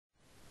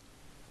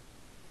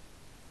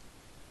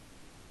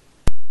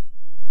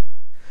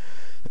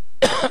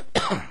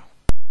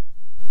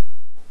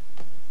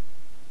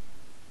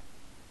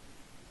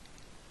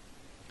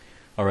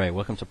Alright,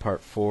 welcome to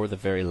part 4, the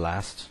very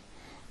last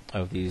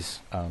of these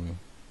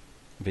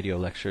video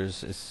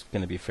lectures. It's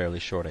going to be fairly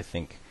short, I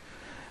think.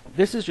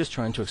 This is just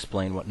trying to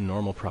explain what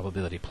normal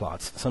probability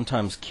plots,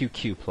 sometimes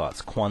QQ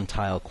plots,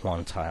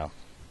 quantile.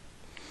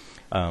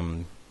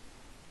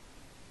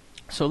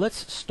 So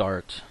let's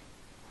start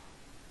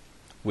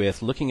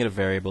with looking at a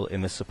variable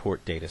in the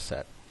support data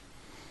set.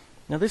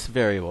 Now this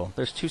variable,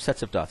 there's two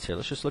sets of dots here.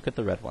 Let's just look at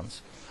the red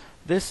ones.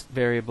 This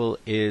variable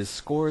is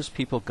scores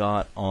people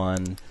got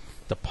on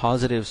the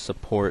positive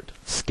support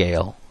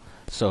scale.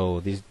 So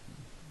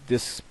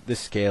this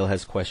scale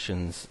has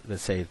questions that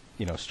say,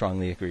 you know,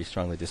 strongly agree,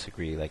 strongly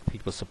disagree. Like,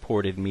 people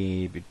supported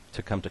me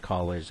to come to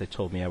college. They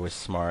told me I was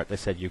smart. They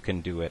said you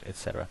can do it,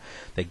 etc.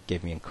 They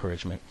gave me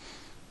encouragement.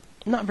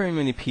 Not very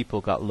many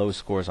people got low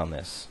scores on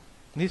this.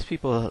 These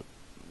people,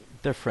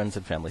 their friends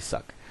and family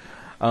suck.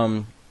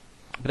 But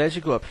as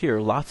you go up here,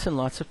 lots and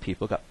lots of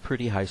people got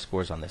pretty high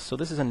scores on this. So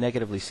this is a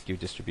negatively skewed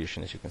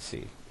distribution, as you can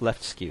see,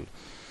 left skewed.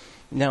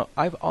 Now,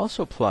 I've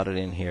also plotted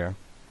in here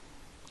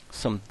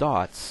some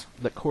dots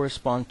that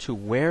correspond to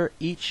where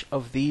each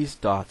of these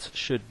dots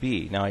should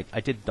be. Now,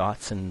 I did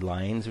dots and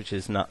lines, which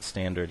is not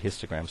standard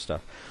histogram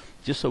stuff,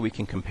 just so we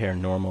can compare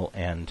normal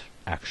and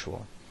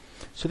actual.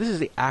 So this is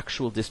the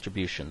actual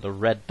distribution, the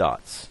red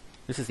dots.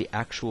 This is the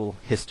actual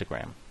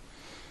histogram.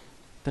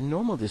 The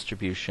normal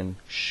distribution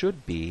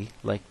should be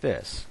like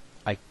this.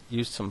 I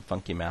used some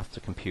funky math to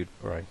compute,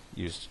 or I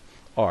used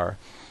R,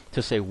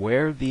 to say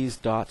where these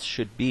dots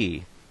should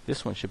be.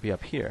 This one should be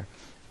up here,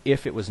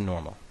 if it was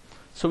normal.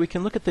 So we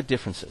can look at the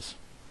differences.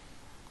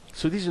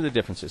 So these are the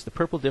differences. The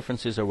purple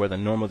differences are where the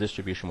normal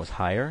distribution was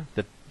higher,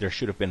 that there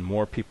should have been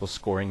more people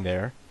scoring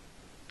there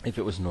if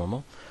it was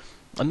normal.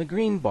 And the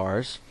green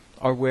bars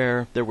are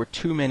where there were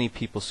too many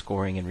people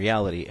scoring in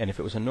reality, and if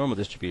it was a normal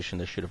distribution,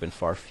 there should have been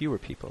far fewer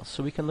people.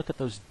 So we can look at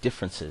those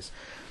differences.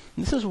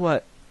 And this is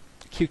what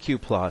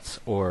QQ plots,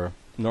 or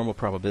normal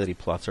probability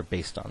plots, are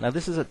based on. Now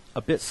this is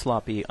a bit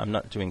sloppy. I'm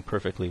not doing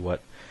perfectly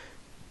what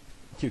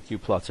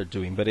QQ plots are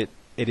doing, but it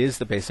is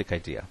the basic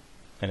idea,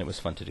 and it was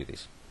fun to do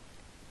these.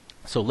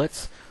 So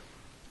let's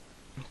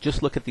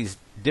just look at these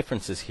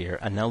differences here,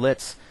 and now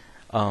let's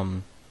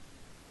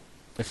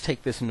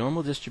take this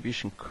normal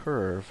distribution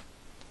curve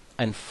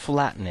and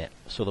flatten it,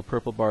 so the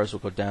purple bars will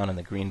go down and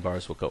the green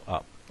bars will go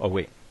up. Oh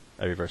wait,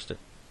 I reversed it.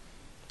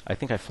 I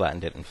think I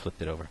flattened it and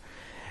flipped it over.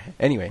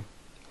 Anyway,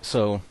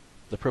 so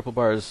the purple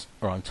bars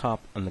are on top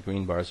and the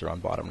green bars are on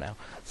bottom now.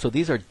 So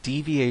these are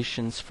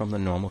deviations from the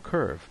normal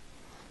curve.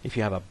 If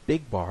you have a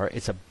big bar,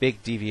 it's a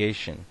big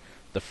deviation.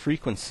 The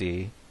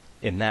frequency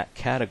in that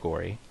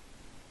category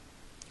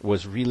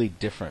was really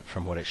different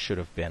from what it should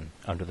have been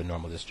under the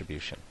normal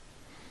distribution.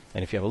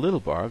 And if you have a little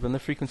bar, then the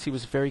frequency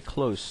was very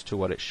close to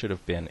what it should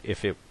have been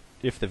if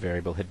the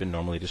variable had been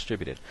normally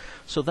distributed.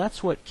 So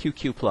that's what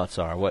QQ plots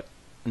are, what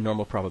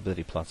normal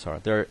probability plots are.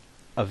 They're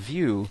a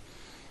view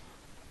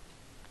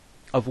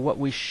of what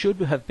we should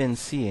have been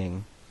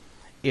seeing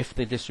if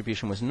the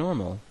distribution was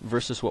normal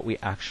versus what we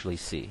actually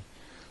see.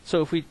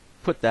 So if we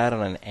put that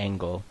on an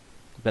angle,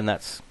 then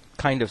that's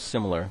kind of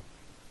similar.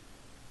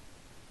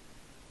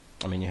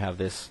 I mean, you have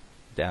this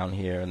down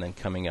here and then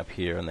coming up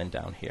here and then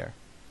down here.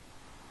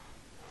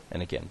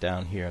 And again,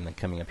 down here and then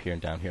coming up here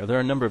and down here. There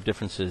are a number of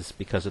differences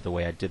because of the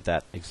way I did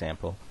that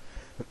example.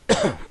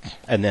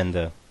 And then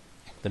the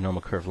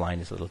normal curve line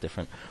is a little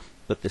different.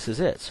 But this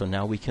is it. So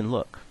now we can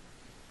look.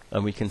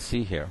 And we can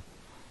see here.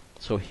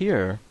 So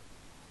here,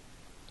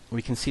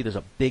 we can see there's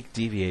a big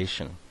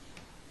deviation.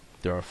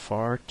 There are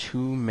far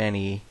too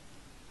many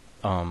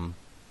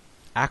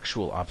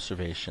actual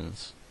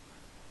observations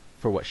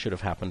for what should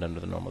have happened under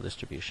the normal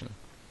distribution.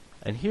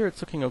 And here it's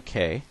looking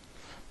okay,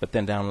 but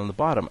then down on the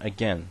bottom,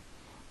 again,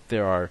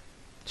 there are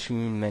too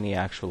many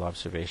actual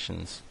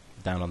observations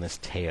down on this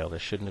tail. There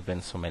shouldn't have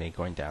been so many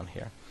going down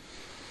here.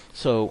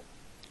 So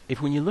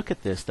if when you look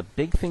at this, the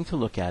big thing to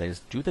look at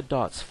is, do the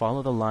dots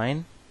follow the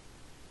line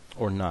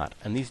or not?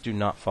 And these do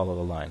not follow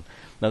the line.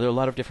 Now there are a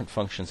lot of different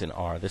functions in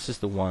R. This is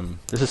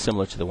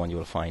similar to the one you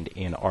will find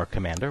in R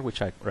Commander,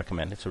 which I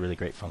recommend. It's a really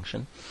great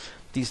function.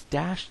 These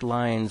dashed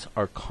lines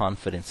are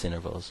confidence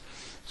intervals.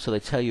 So they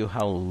tell you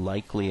how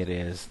likely it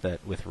is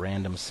that with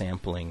random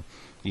sampling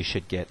you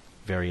should get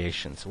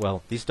variations.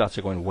 Well, these dots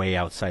are going way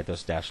outside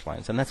those dashed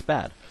lines, and that's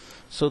bad.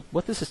 So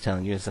what this is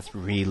telling you is that's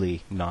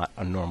really not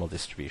a normal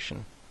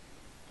distribution.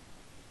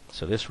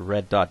 So this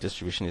red dot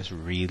distribution is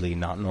really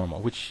not normal,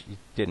 which you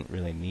didn't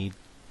really need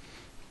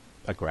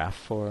a graph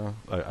for,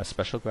 a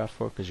special graph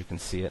for, because you can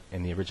see it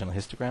in the original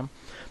histogram.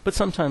 But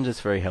sometimes it's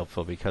very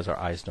helpful because our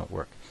eyes don't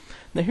work.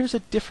 Now here's a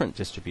different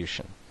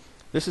distribution.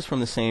 This is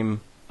from the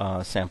same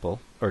sample,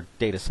 or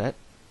data set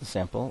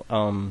sample.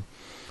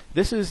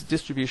 This is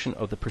distribution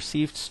of the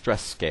perceived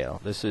stress scale.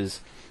 This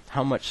is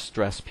how much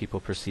stress people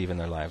perceive in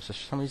their lives. There's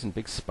for some reason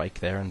big spike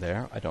there and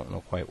there. I don't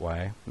know quite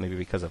why. Maybe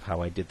because of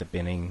how I did the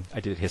binning. I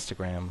did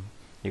histogram.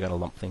 You got to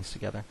lump things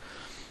together.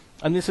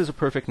 And this is a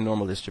perfect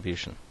normal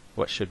distribution.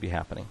 What should be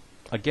happening?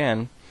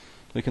 Again,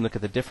 we can look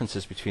at the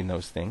differences between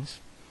those things,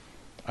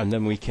 and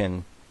then we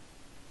can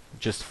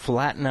just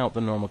flatten out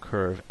the normal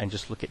curve and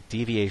just look at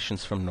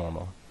deviations from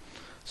normal.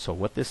 So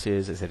what this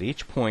is at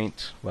each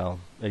point, well,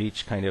 at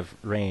each kind of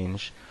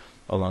range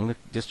along the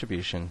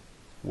distribution,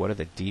 what are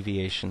the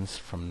deviations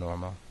from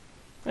normal?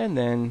 And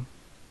then,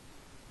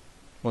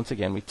 once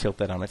again, we tilt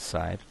that on its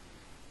side.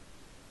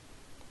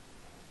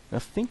 Now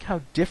think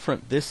how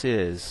different this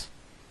is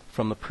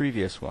from the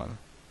previous one.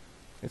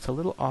 It's a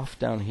little off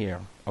down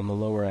here on the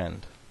lower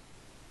end.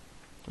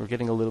 We're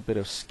getting a little bit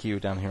of skew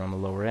down here on the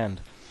lower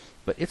end.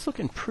 But it's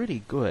looking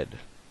pretty good.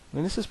 I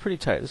mean, this is pretty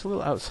tight. There's a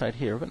little outside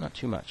here, but not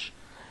too much.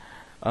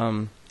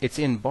 It's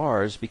in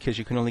bars because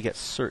you can only get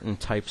certain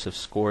types of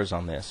scores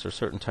on this, or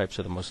certain types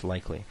are the most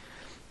likely.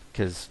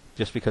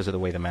 Just because of the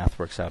way the math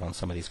works out on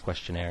some of these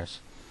questionnaires.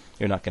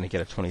 You're not going to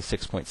get a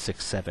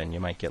 26.67. You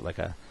might get like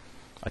a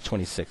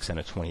 26 and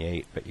a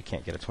 28, but you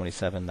can't get a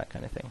 27, that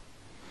kind of thing.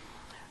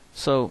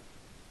 So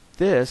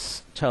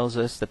this tells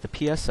us that the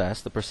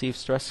PSS, the perceived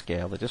stress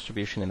scale, the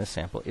distribution in the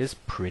sample, is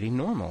pretty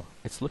normal.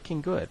 It's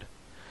looking good.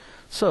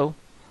 So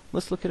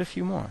let's look at a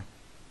few more.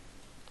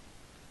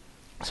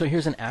 So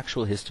here's an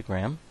actual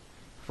histogram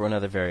for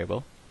another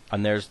variable,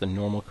 and there's the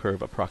normal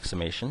curve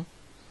approximation.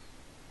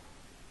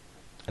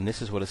 And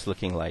this is what it's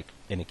looking like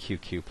in a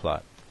QQ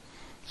plot.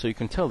 So you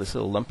can tell this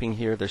little lumping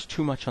here, there's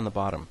too much on the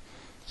bottom.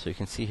 So you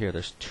can see here,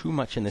 there's too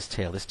much in this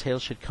tail. This tail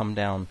should come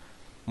down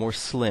more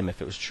slim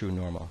if it was true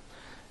normal.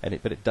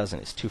 But it doesn't.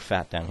 It's too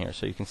fat down here,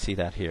 so you can see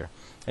that here.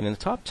 And in the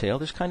top tail,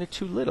 there's kind of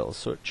too little,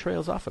 so it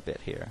trails off a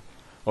bit here.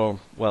 Or,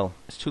 well,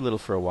 it's too little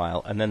for a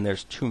while, and then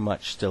there's too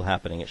much still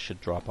happening. It should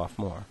drop off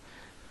more.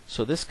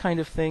 So this kind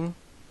of thing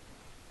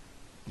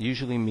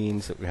usually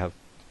means that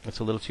it's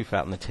a little too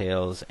fat in the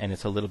tails, and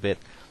it's a little bit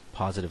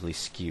positively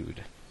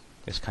skewed.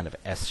 It's kind of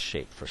S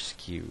shape for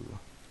skew.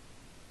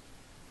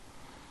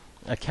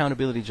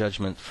 Accountability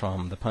judgment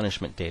from the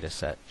punishment data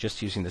set,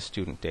 just using the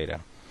student data.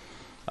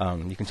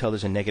 You can tell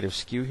there's a negative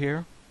skew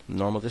here,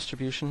 normal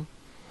distribution.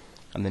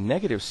 And the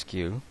negative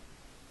skew,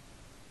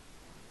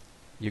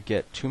 you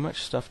get too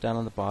much stuff down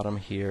on the bottom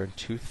here,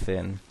 too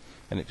thin,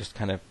 and it just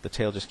kind of, the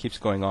tail just keeps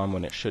going on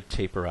when it should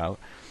taper out.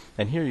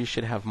 And here you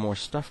should have more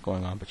stuff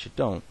going on, but you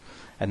don't.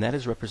 And that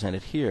is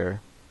represented here.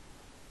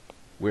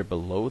 We're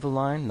below the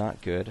line,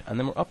 not good, and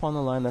then we're up on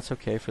the line, that's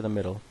okay for the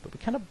middle, but we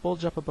kind of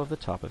bulge up above the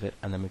top of it,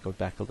 and then we go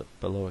back a little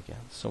below again.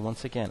 So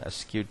once again, a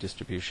skewed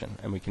distribution,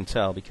 and we can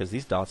tell because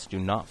these dots do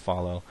not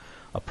follow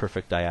a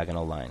perfect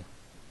diagonal line.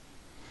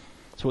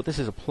 So what this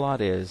is a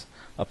plot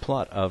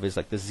of is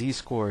like the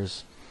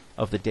z-scores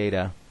of the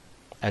data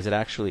as it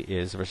actually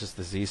is versus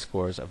the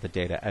z-scores of the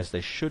data as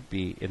they should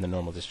be in the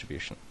normal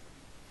distribution.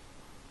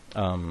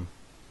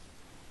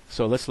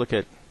 So let's look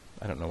at,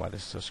 I don't know why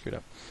this is so screwed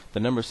up. The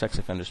number of sex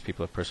offenders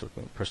people have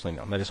personally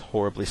known. That is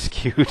horribly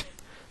skewed.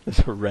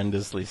 That's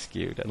horrendously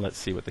skewed. And let's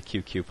see what the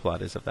QQ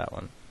plot is of that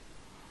one.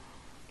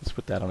 Let's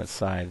put that on its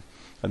side.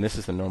 And this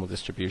is the normal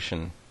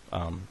distribution.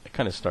 It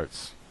kind of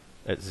starts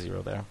at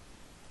 0 there.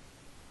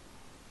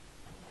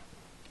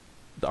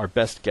 Our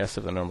best guess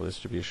of the normal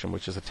distribution,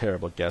 which is a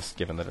terrible guess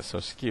given that it's so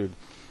skewed.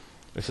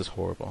 This is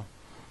horrible.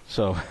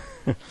 So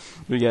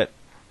we get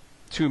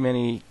too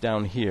many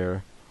down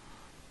here,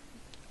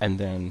 and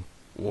then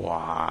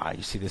wow,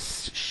 you see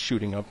this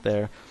shooting up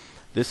there.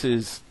 This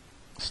is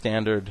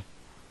standard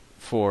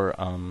for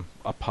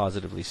a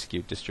positively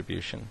skewed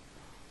distribution.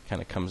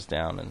 Kind of comes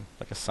down and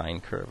like a sine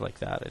curve like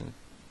that, and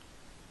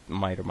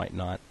might or might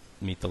not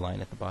meet the line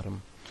at the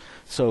bottom.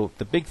 So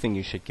the big thing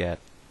you should get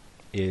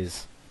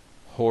is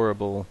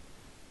horrible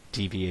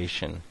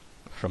deviation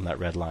from that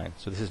red line.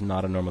 So this is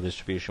not a normal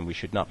distribution. We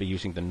should not be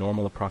using the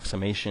normal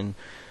approximation.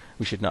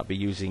 We should not be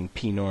using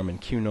P norm and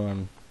Q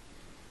norm.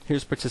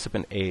 Here's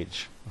participant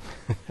age.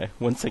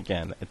 Once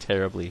again, a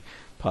terribly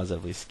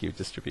positively skewed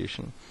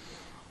distribution.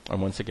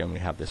 And once again, we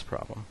have this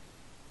problem.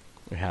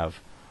 We have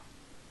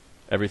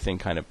everything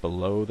kind of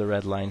below the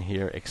red line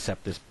here,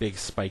 except this big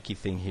spiky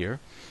thing here,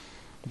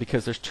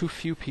 because there's too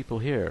few people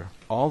here.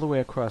 All the way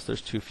across,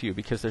 there's too few,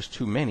 because there's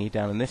too many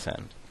down in this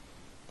end.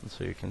 And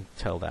so you can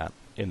tell that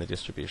in the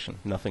distribution.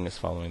 Nothing is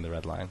following the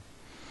red line.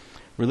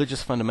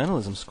 Religious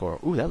fundamentalism score.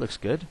 Ooh, that looks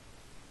good.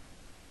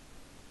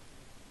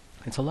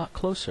 It's a lot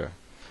closer.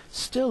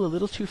 Still a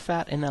little too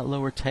fat in that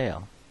lower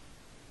tail.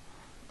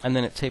 And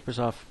then it tapers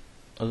off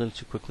a little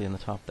too quickly in the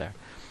top there.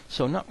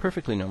 So not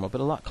perfectly normal,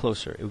 but a lot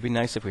closer. It would be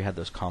nice if we had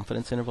those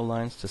confidence interval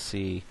lines to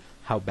see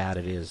how bad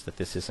it is that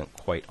this isn't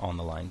quite on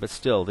the line. But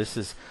still, this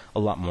is a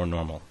lot more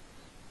normal.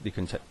 You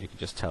can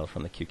just tell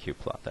from the QQ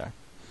plot there.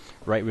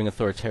 Right-wing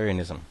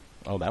authoritarianism.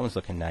 Oh, that one's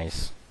looking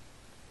nice.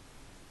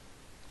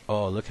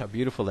 Oh, look how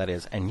beautiful that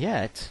is. And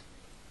yet,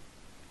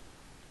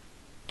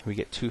 we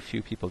get too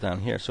few people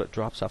down here, so it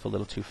drops off a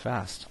little too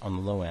fast on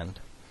the low end,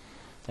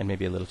 and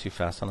maybe a little too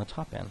fast on the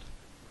top end.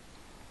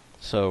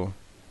 So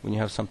when you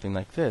have something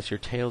like this, your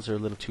tails are a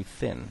little too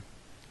thin.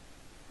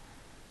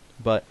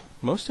 But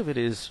most of it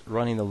is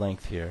running the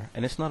length here,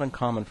 and it's not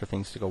uncommon for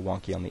things to go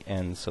wonky on the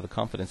ends, so the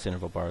confidence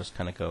interval bars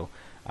kind of go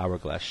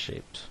hourglass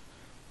shaped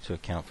to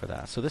account for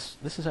that. So this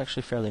is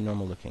actually fairly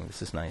normal looking.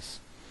 This is nice.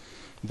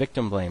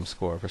 Victim blame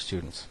score for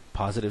students.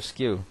 Positive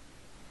skew.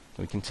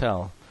 We can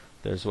tell.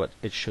 There's what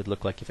it should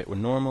look like if it were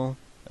normal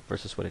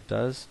versus what it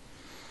does.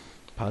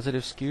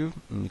 Positive skew,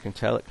 and you can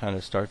tell it kind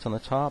of starts on the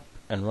top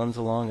and runs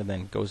along and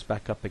then goes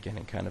back up again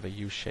in kind of a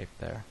U shape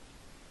there.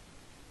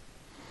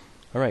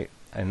 Alright,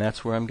 and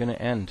that's where I'm going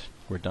to end.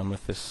 We're done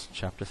with this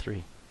chapter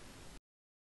 3.